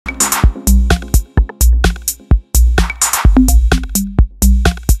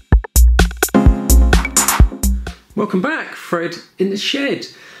Welcome back, Fred in the shed.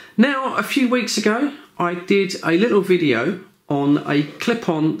 Now, a few weeks ago, I did a little video on a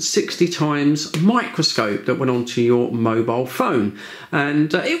clip-on 60x microscope that went onto your mobile phone,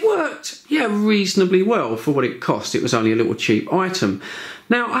 and it worked, reasonably well for what it cost. It was only a little cheap item.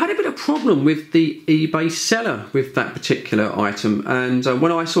 Now, I had a bit of problem with the eBay seller with that particular item, and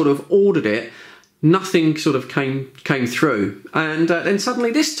when I sort of ordered it, nothing sort of came through, and then suddenly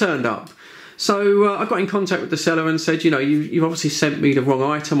this turned up. So I got in contact with the seller and said, you've obviously sent me the wrong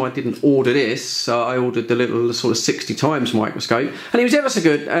item. I didn't order this. I ordered the little sort of 60x microscope, and he was ever so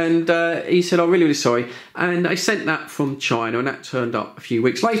good. And he said, "I'm really, really sorry." And I sent that from China, and that turned up a few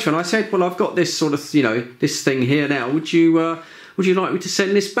weeks later. And I said, "Well, I've got this sort of, this thing here now. Would you like me to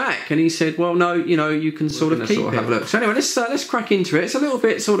send this back?" And he said, "Well, no, you can sort of keep it." Have a look. So anyway, let's crack into it. It's a little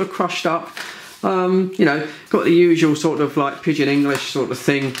bit sort of crushed up. Got the usual sort of like pidgin English sort of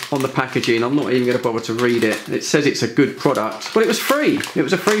thing on the packaging. I'm not even going to bother to read it. It says it's a good product, but it was free. It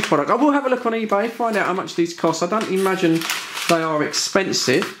was a free product. I will have a look on eBay, find out how much these cost. I don't imagine they are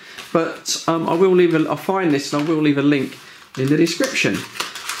expensive, but I'll find this and I will leave a link in the description.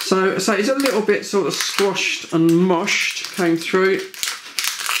 So it's a little bit sort of squashed and mushed, came through.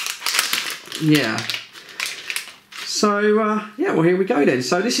 Yeah. So, well, here we go then.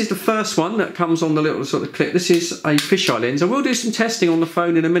 So this is the first one that comes on the little sort of clip. This is a fisheye lens. I will do some testing on the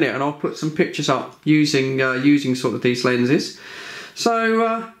phone in a minute, and I'll put some pictures up using sort of these lenses.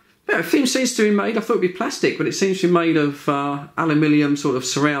 So, it seems to be made, I thought it'd be plastic, but it seems to be made of aluminium sort of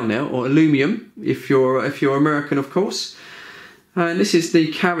surround now, or aluminum, if you're American, of course. And this is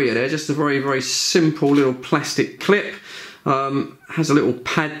the carrier there, just a very, very simple little plastic clip. Has a little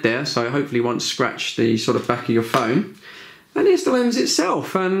pad there, so hopefully it won't scratch the sort of back of your phone. And here's the lens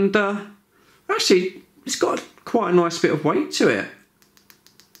itself, and actually it's got quite a nice bit of weight to it.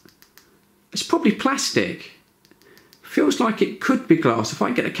 It's probably plastic. Feels like it could be glass. If I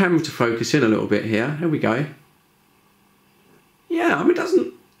can get the camera to focus in a little bit here, we go. Yeah, I mean, it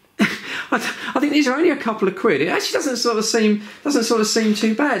doesn't. I think these are only a couple of quid. It actually doesn't sort of seem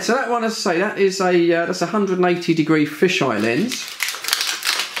too bad. So that one, as I say, that's a 180-degree fisheye lens.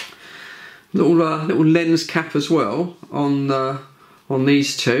 Little lens cap as well on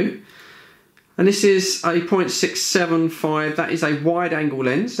these two. And this is a 0.675. That is a wide-angle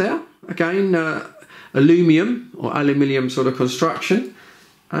lens there. Again, aluminium sort of construction,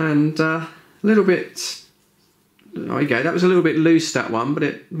 and a little bit. There you go, that was a little bit loose, that one, but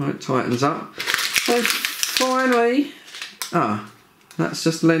it tightens up. And finally, that's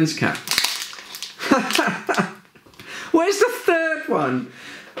just lens cap. Where's the third one?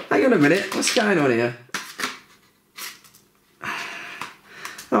 Hang on a minute, what's going on here?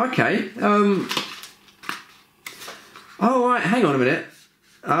 Okay, oh right, hang on a minute.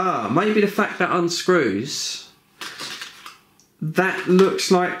 Maybe the fact that unscrews. That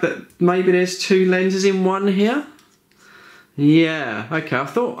looks like that maybe there's two lenses in one here. Yeah, okay, I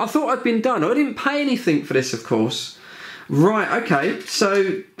thought I'd been done. I didn't pay anything for this, of course. Right, okay,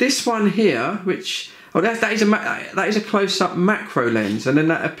 so this one here, which, that is a close-up macro lens, and then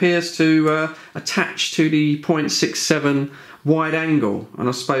that appears to attach to the 0.67 wide angle, and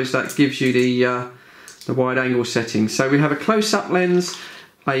I suppose that gives you the wide angle setting. So we have a close-up lens,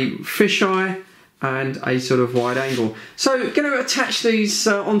 a fisheye, and a sort of wide angle. So going to attach these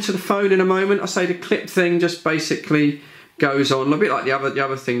onto the phone in a moment. I say the clip thing just basically goes on a bit like the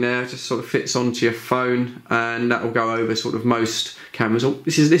other thing there, just sort of fits onto your phone, and that will go over sort of most cameras.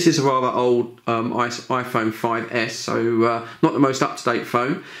 This is a rather old iPhone 5S, so not the most up-to-date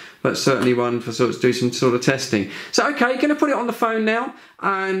phone, but certainly one for sort of do some sort of testing. So okay, going to put it on the phone now,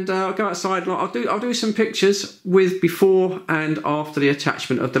 and I'll go outside. I'll do some pictures with before and after the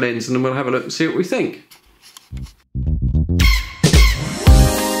attachment of the lens, and then we'll have a look and see what we think.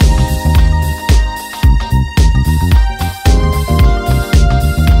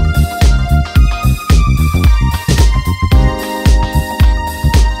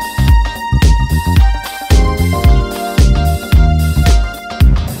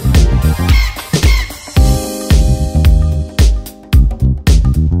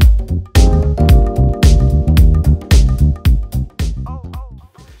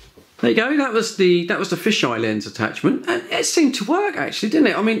 There you go. That was the fisheye lens attachment, and it seemed to work actually, didn't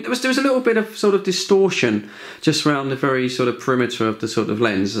it? I mean, there was a little bit of sort of distortion just around the very sort of perimeter of the sort of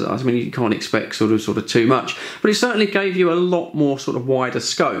lens. I mean, you can't expect sort of too much, but it certainly gave you a lot more sort of wider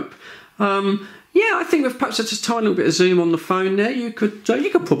scope. Yeah, I think with perhaps just a tiny little bit of zoom on the phone there, you could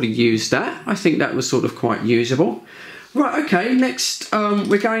probably use that. I think that was sort of quite usable. Right, okay. Next,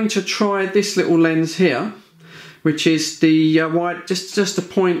 we're going to try this little lens here. which is the wide, just a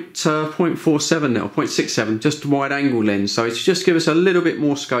 0.47 now, 0.67, just wide angle lens. So it's just give us a little bit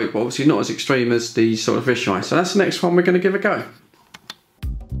more scope, but obviously not as extreme as the sort of fisheye. So that's the next one we're going to give a go.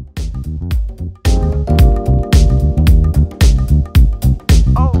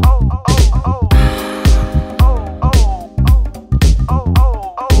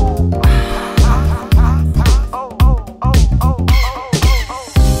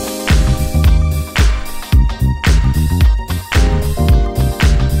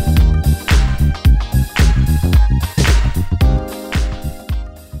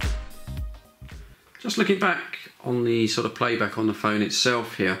 Just looking back on the sort of playback on the phone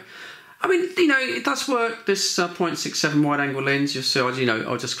itself here, I mean, you know, it does work, this 0.67 wide angle lens. You'll see, you know,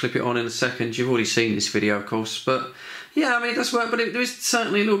 I'll just clip it on in a second. You've already seen this video, of course, but yeah, I mean, it does work, but there is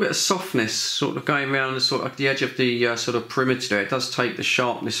certainly a little bit of softness sort of going around the sort of the edge of the sort of perimeter there. It does take the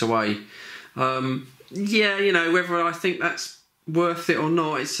sharpness away. Yeah, you know, whether I think that's worth it or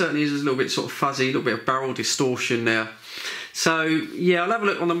not, it certainly is a little bit sort of fuzzy, a little bit of barrel distortion there. So yeah, I'll have a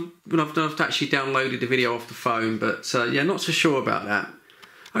look on them when I've actually downloaded the video off the phone, but yeah, not so sure about that.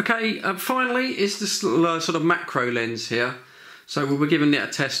 Okay, finally is this little sort of macro lens here. So we'll be giving it a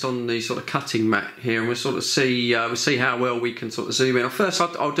test on the sort of cutting mat here, and we'll sort of see we'll see how well we can sort of zoom in. First,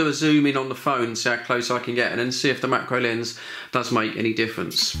 I'll do a zoom in on the phone and see how close I can get, and then see if the macro lens does make any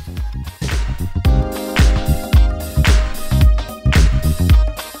difference.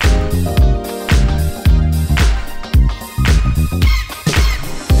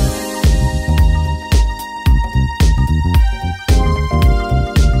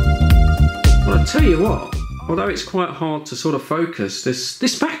 Tell you what, although it's quite hard to sort of focus,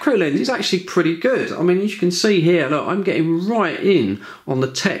 this macro lens is actually pretty good. I mean, you can see here, look, I'm getting right in on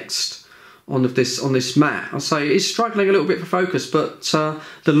the text on this mat. I'll say it's struggling a little bit for focus, but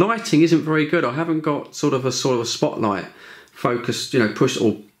the lighting isn't very good. I haven't got sort of a spotlight focused, you know, pushed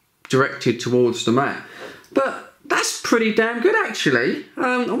or directed towards the mat. But that's pretty damn good, actually.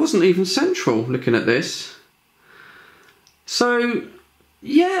 I wasn't even central looking at this. So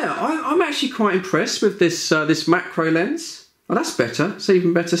yeah, I'm actually quite impressed with this this macro lens. Oh, that's better. It's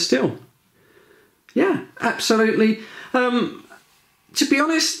even better still. Yeah, absolutely. To be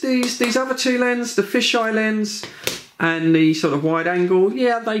honest, these other two lenses, the fisheye lens and the sort of wide angle,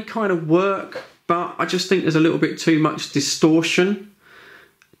 yeah, they kind of work, but I just think there's a little bit too much distortion,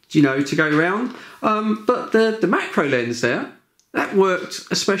 you know, to go around. But the macro lens there, that worked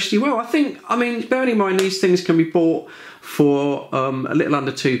especially well. I mean, bearing in mind these things can be bought for a little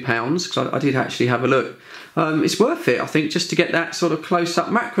under £2, because I did actually have a look. It's worth it, I think, just to get that sort of close-up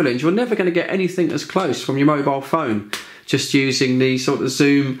macro lens. You're never going to get anything as close from your mobile phone, just using the sort of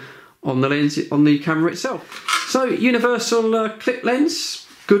zoom on the lens, on the camera itself. So, universal clip lens,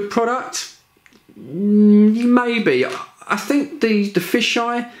 good product. Maybe. I think the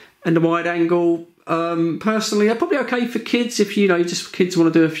fisheye and the wide angle, personally, are probably okay for kids if, you know, just kids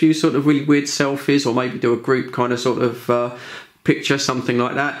want to do a few sort of really weird selfies, or maybe do a group kind of sort of picture, something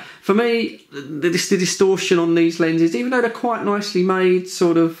like that. For me, the distortion on these lenses, even though they're quite nicely made,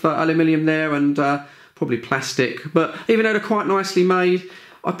 sort of aluminium there and probably plastic, but even though they're quite nicely made,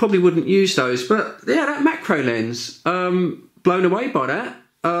 I probably wouldn't use those. But yeah, that macro lens, blown away by that.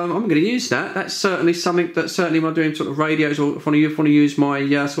 I'm going to use that. That's certainly something that certainly when I'm doing sort of radios, or if I want to use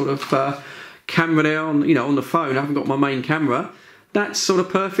my sort of camera there on, you know, on the phone, I haven't got my main camera, that's sort of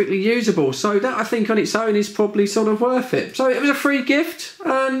perfectly usable. So that, I think, on its own is probably sort of worth it. So it was a free gift,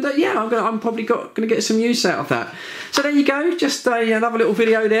 and yeah, I'm probably going to get some use out of that. So there you go, just another little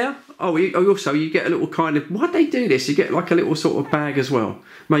video there. Oh, also you get a little kind of, why'd they do this? You get like a little sort of bag as well.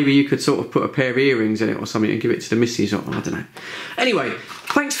 Maybe you could sort of put a pair of earrings in it or something and give it to the missus, or I don't know. Anyway,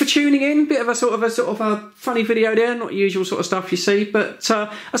 thanks for tuning in. Bit of a sort of a funny video there, not usual sort of stuff you see. But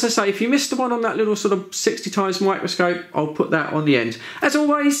as I say, if you missed the one on that little sort of 60 times microscope, I'll put that on the end. As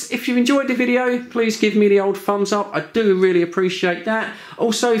always, if you've enjoyed the video, please give me the old thumbs up. I do really appreciate that.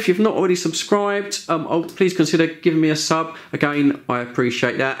 Also, if you've not already subscribed, please consider giving me a sub. Again, I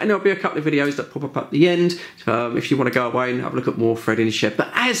appreciate that. And there'll be a couple of videos that pop up at the end if you want to go away and have a look at more threading and shed. But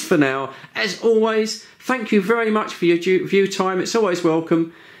as for now, as always, thank you very much for your view time. It's always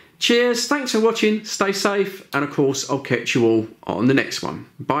welcome. Cheers, thanks for watching, stay safe, and of course, I'll catch you all on the next one.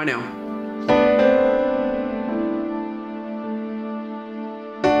 Bye now.